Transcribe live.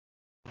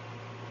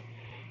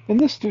In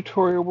this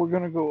tutorial, we're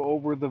going to go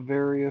over the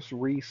various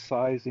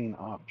resizing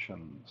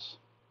options.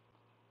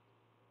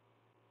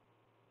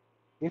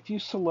 If you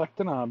select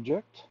an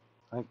object,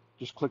 I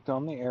just clicked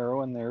on the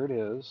arrow and there it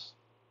is.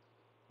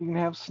 You can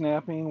have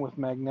snapping with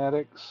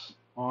magnetics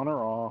on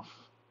or off.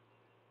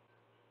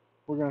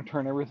 We're going to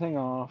turn everything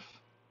off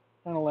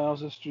and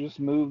allows us to just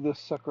move this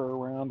sucker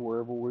around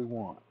wherever we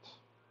want.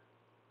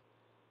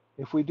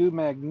 If we do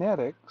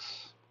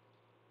magnetics,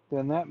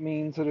 then that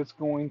means that it's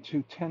going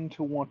to tend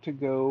to want to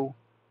go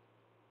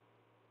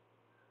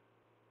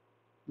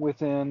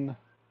within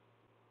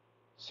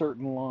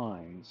certain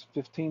lines,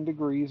 15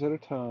 degrees at a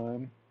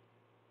time.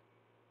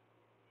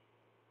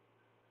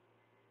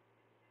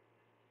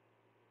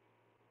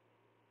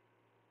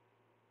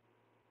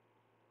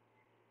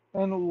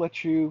 And it'll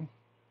let you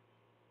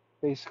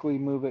basically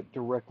move it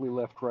directly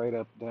left, right,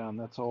 up, down.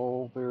 That's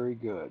all very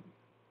good.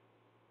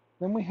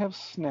 Then we have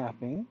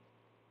snapping.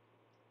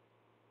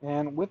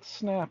 And with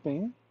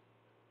snapping,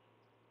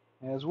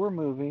 as we're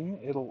moving,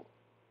 it'll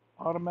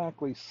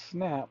automatically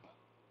snap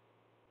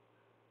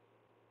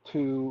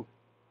to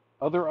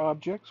other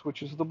objects,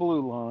 which is the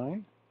blue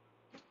line,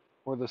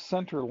 or the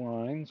center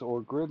lines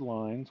or grid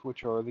lines,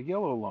 which are the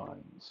yellow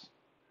lines.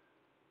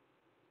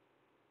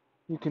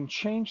 You can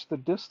change the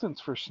distance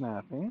for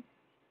snapping,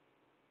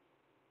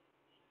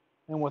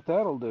 and what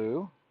that'll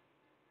do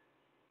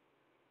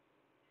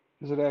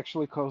is it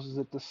actually causes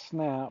it to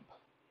snap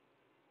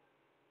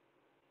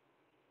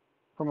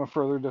from a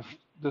further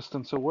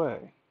distance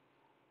away.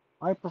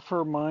 I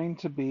prefer mine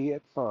to be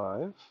at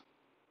 5.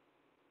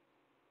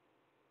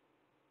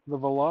 The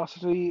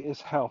velocity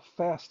is how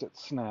fast it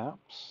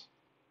snaps.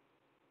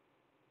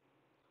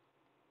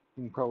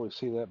 You can probably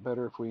see that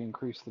better if we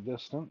increase the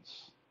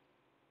distance.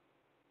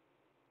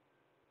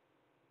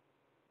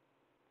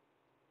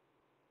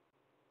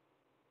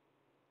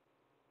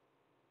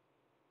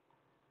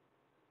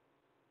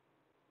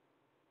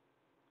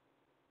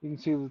 You can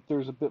see that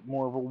there's a bit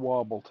more of a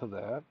wobble to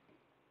that.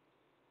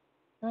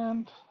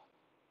 And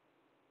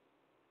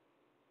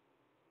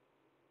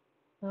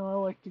I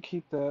like to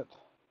keep that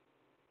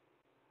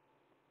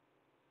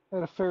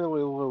at a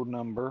fairly low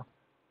number.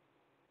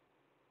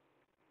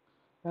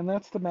 And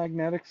that's the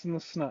magnetics and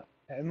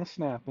the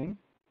snapping.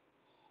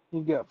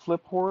 You've got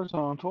flip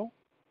horizontal,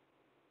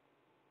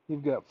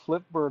 you've got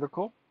flip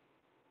vertical,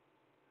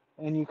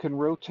 and you can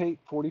rotate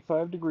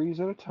 45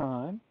 degrees at a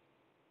time.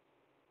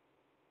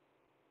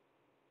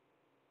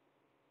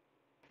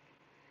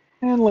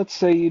 And let's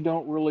say you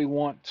don't really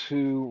want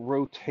to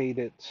rotate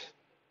it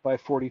by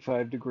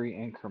 45-degree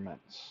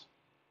increments.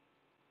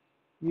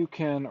 You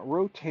can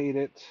rotate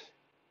it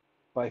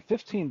by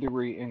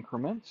 15-degree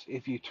increments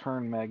if you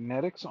turn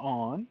magnetics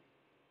on,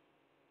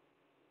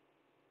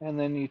 and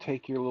then you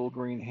take your little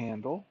green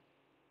handle,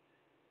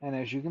 and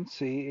as you can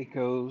see, it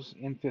goes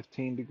in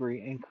 15-degree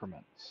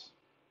increments.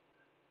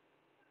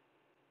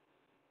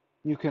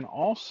 You can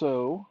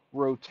also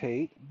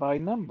rotate by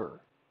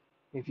number.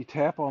 If you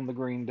tap on the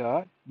green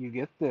dot, you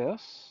get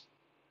this.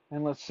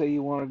 And let's say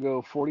you want to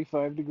go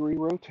 45-degree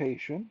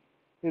rotation.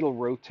 It'll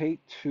rotate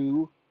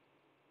to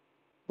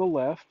the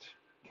left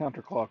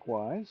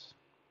counterclockwise.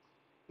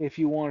 If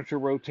you wanted to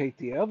rotate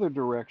the other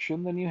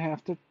direction, then you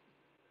have to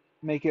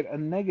make it a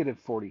negative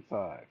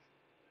 45.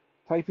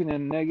 Typing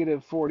in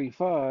negative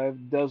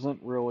 45 doesn't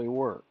really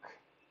work.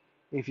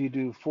 If you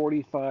do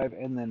 45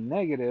 and then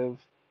negative,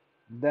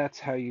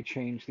 that's how you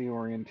change the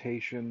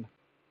orientation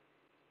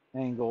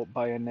angle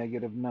by a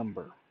negative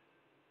number.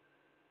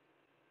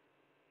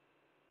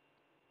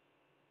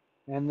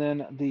 And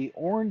then the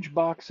orange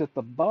box at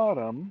the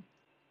bottom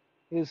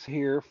is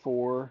here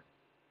for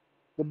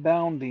the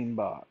bounding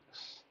box.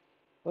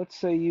 Let's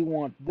say you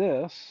want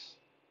this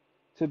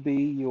to be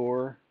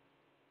your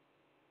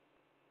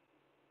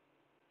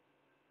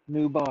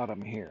new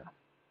bottom here,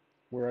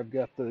 where I've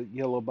got the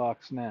yellow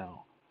box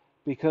now.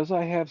 Because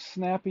I have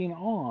snapping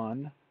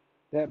on,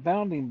 that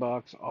bounding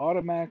box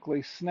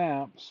automatically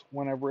snaps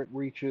whenever it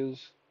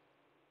reaches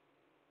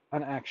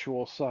an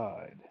actual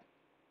side.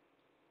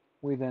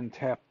 We then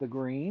tap the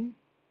green,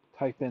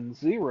 type in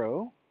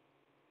 0,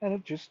 and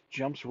it just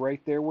jumps right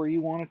there where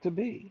you want it to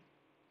be.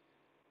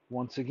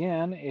 Once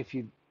again, if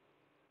you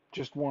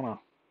just want to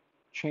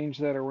change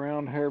that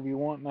around however you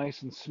want,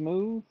 nice and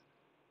smooth,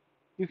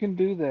 you can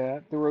do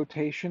that. The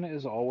rotation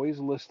is always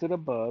listed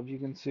above. You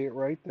can see it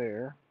right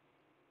there.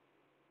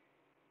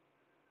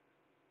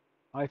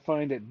 I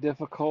find it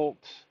difficult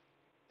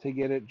to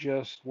get it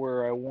just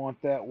where I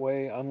want that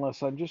way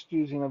unless I'm just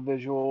using a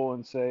visual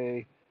and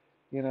say,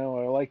 I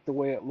like the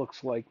way it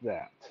looks like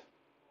that.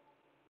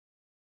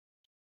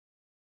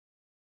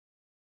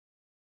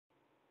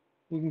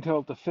 You can tell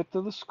it to fit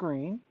to the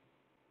screen.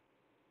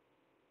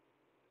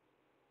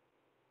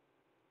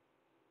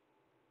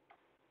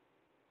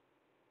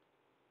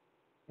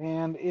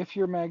 And if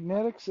your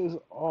magnetics is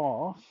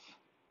off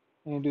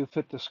and you do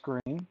fit to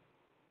screen,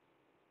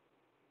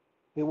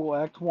 it will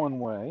act one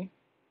way.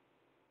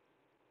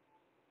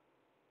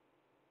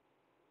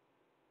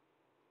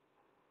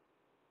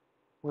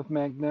 With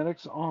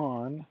magnetics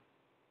on,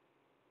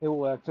 it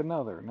will act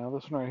another. Now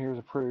this one right here is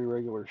a pretty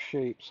regular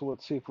shape, so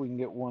let's see if we can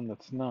get one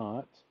that's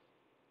not.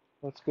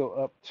 Let's go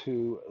up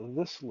to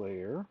this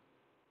layer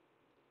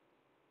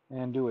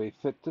and do a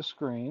fit to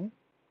screen.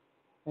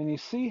 And you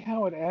see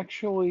how it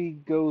actually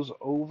goes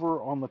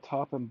over on the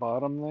top and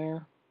bottom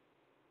there?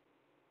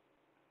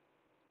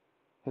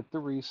 Hit the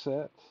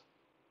reset,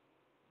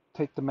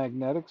 take the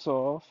magnetics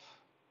off,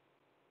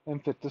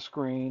 and fit the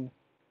screen,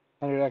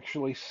 and it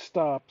actually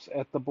stops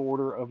at the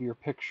border of your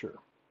picture.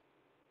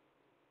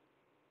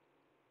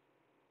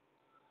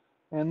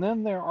 And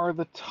then there are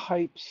the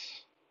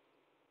types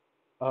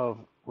of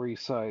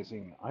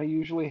resizing. I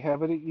usually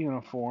have it at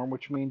uniform,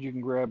 which means you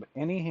can grab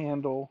any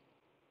handle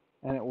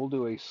and it will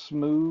do a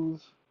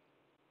smooth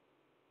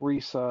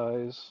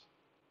resize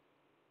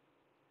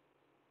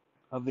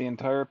of the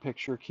entire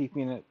picture,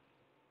 keeping it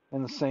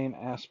in the same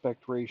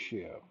aspect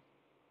ratio.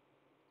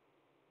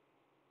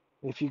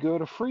 If you go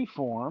to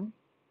freeform,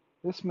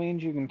 this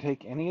means you can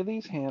take any of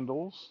these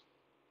handles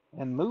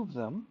and move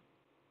them.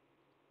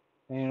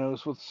 And you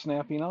notice with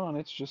snapping on,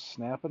 it's just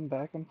snapping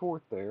back and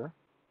forth there.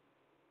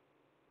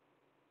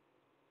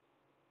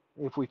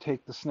 If we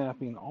take the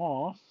snapping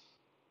off,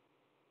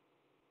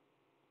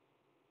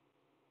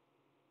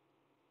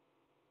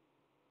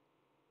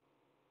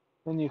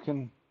 then you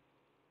can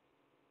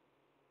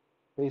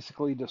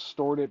basically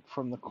distort it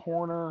from the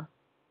corner,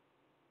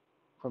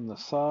 from the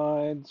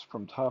sides,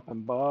 from top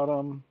and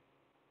bottom.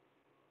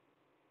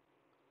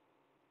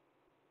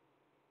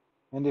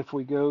 And if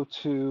we go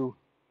to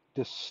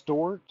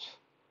distort,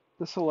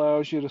 this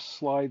allows you to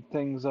slide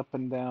things up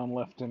and down,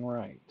 left and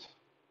right.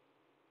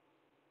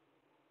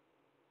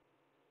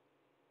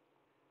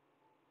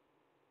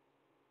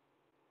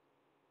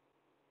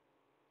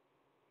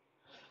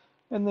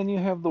 And then you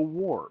have the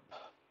warp.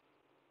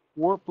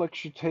 Warp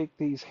lets you take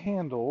these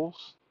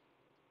handles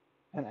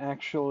and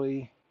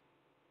actually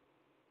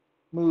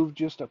move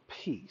just a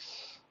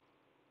piece.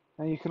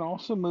 Now you can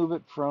also move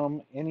it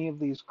from any of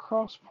these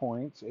cross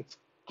points. It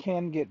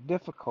can get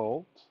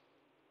difficult.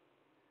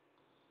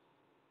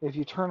 If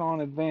you turn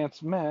on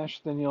advanced mesh,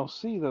 then you'll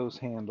see those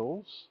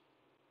handles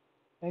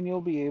and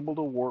you'll be able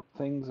to warp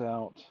things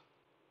out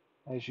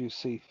as you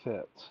see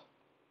fit.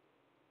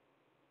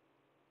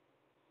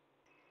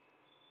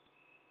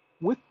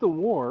 With the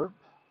warp,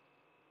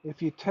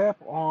 if you tap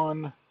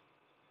on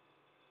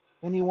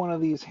any one of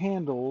these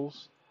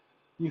handles,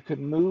 you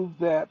can move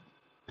that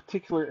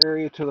particular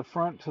area to the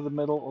front, to the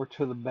middle, or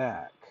to the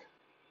back.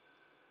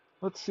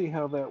 Let's see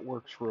how that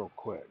works real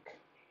quick.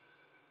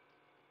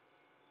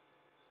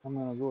 I'm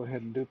going to go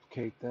ahead and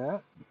duplicate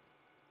that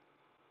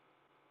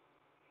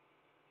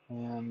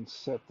and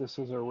set this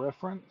as a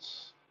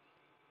reference.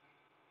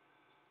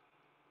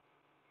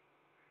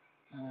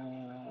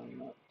 And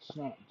let's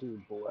not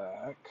do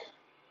black.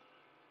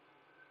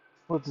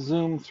 Let's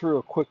zoom through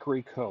a quick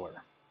recolor.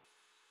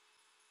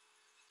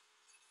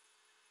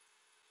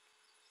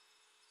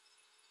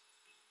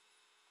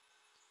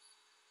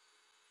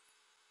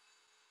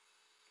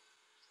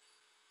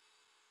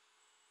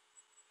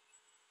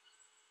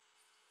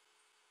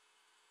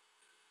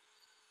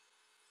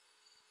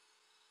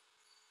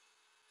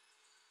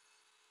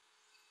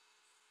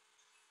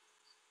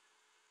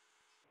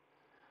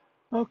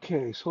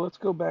 Okay, so let's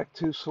go back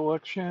to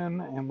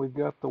selection, and we've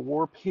got the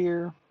warp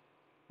here.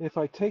 If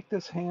I take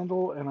this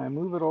handle and I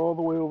move it all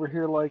the way over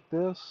here like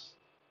this,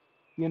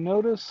 you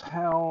notice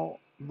how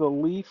the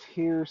leaf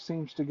here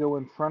seems to go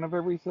in front of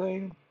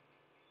everything.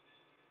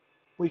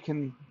 We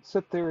can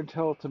sit there and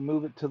tell it to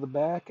move it to the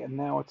back, and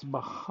now it's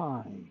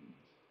behind.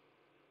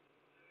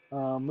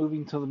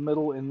 Moving to the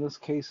middle in this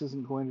case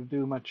isn't going to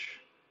do much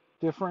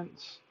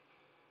difference.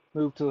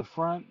 Move to the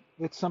front.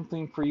 It's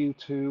something for you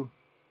to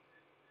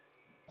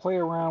play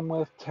around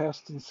with,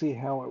 test, and see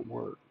how it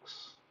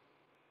works.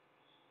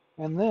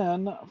 And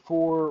then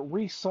for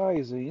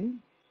resizing,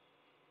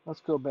 let's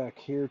go back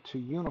here to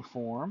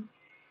uniform.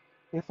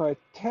 If I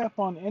tap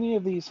on any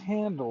of these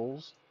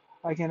handles,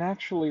 I can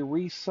actually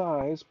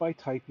resize by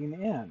typing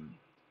in.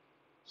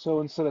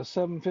 So instead of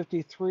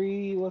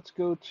 753, let's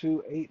go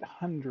to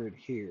 800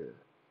 here.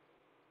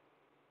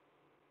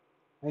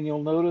 And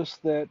you'll notice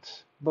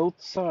that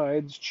both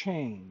sides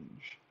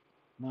change.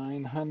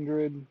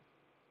 900.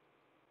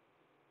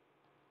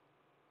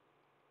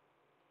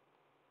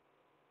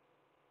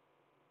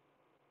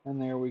 And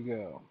there we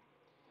go.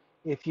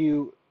 If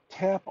you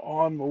tap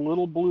on the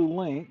little blue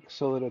link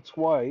so that it's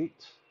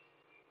white,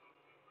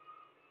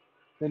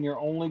 then you're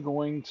only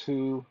going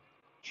to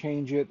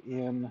change it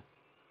in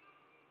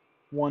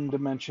one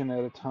dimension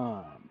at a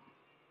time.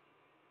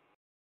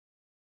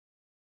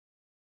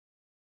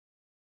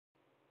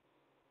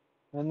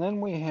 And then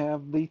we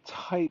have the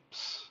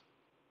types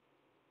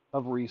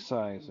of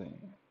resizing.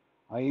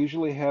 I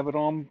usually have it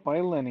on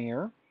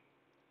bilinear,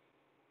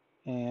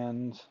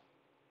 and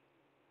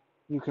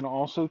you can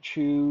also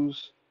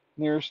choose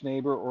nearest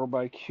neighbor or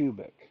by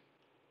cubic.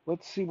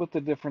 Let's see what the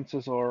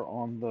differences are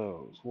on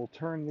those. We'll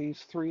turn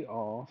these three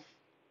off,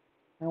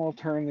 and we'll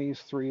turn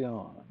these three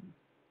on.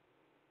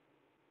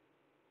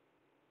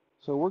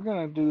 So we're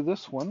going to do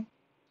this one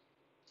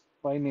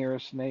by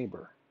nearest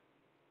neighbor.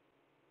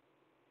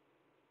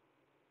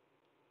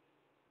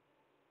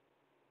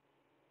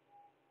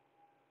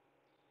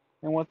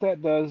 And what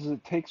that does is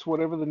it takes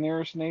whatever the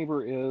nearest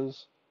neighbor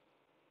is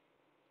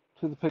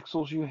to the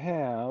pixels you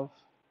have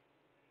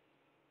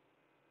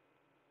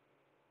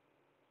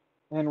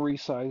and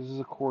resizes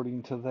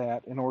according to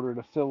that in order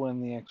to fill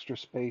in the extra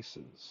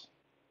spaces.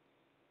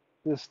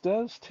 This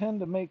does tend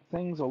to make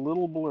things a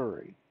little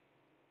blurry.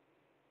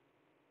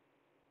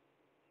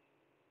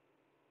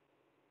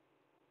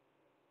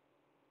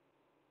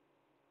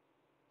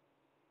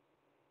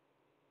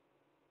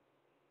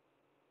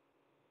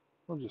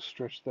 We'll just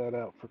stretch that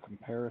out for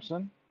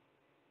comparison.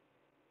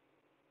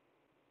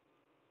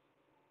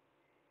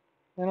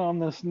 And on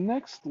this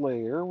next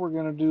layer, we're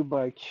going to do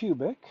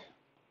bicubic.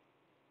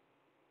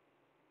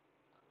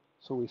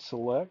 So we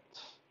select,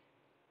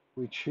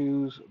 we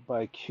choose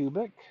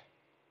bicubic.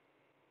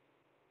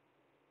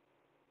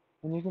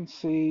 And you can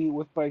see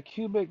with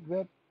bicubic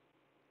that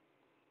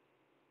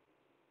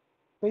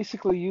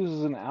basically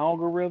uses an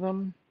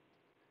algorithm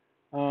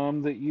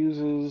that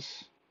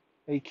uses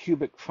a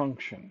cubic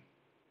function.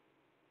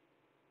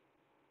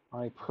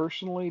 I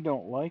personally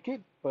don't like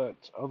it, but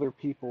other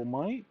people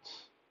might.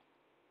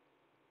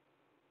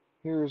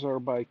 Here's our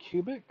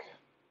bicubic.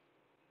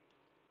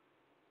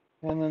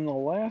 And then the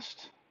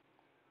last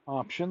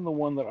option, the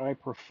one that I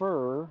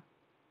prefer,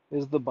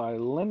 is the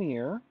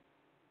bilinear.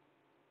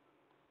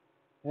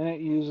 And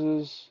it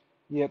uses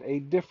yet a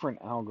different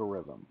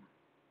algorithm.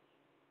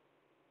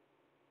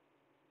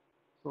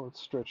 So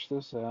let's stretch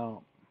this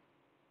out.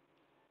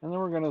 And then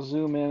we're going to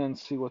zoom in and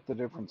see what the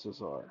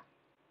differences are.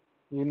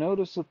 You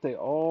notice that they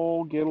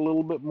all get a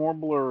little bit more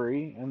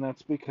blurry, and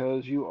that's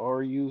because you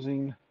are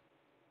using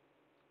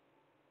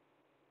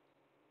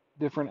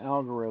different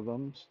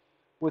algorithms.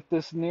 With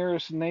this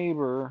nearest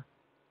neighbor,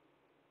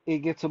 it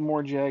gets a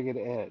more jagged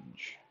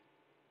edge.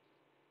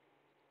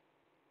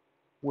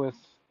 With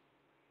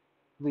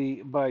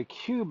the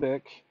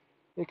bicubic,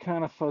 it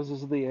kind of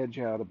fuzzes the edge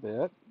out a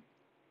bit.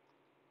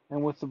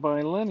 And with the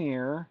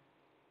bilinear,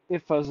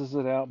 it fuzzes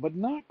it out, but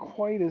not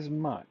quite as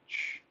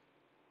much.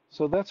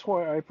 So that's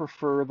why I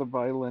prefer the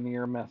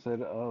bilinear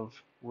method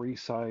of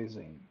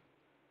resizing.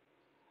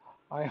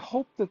 I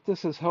hope that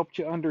this has helped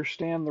you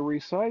understand the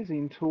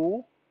resizing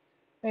tool,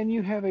 and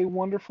you have a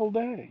wonderful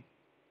day.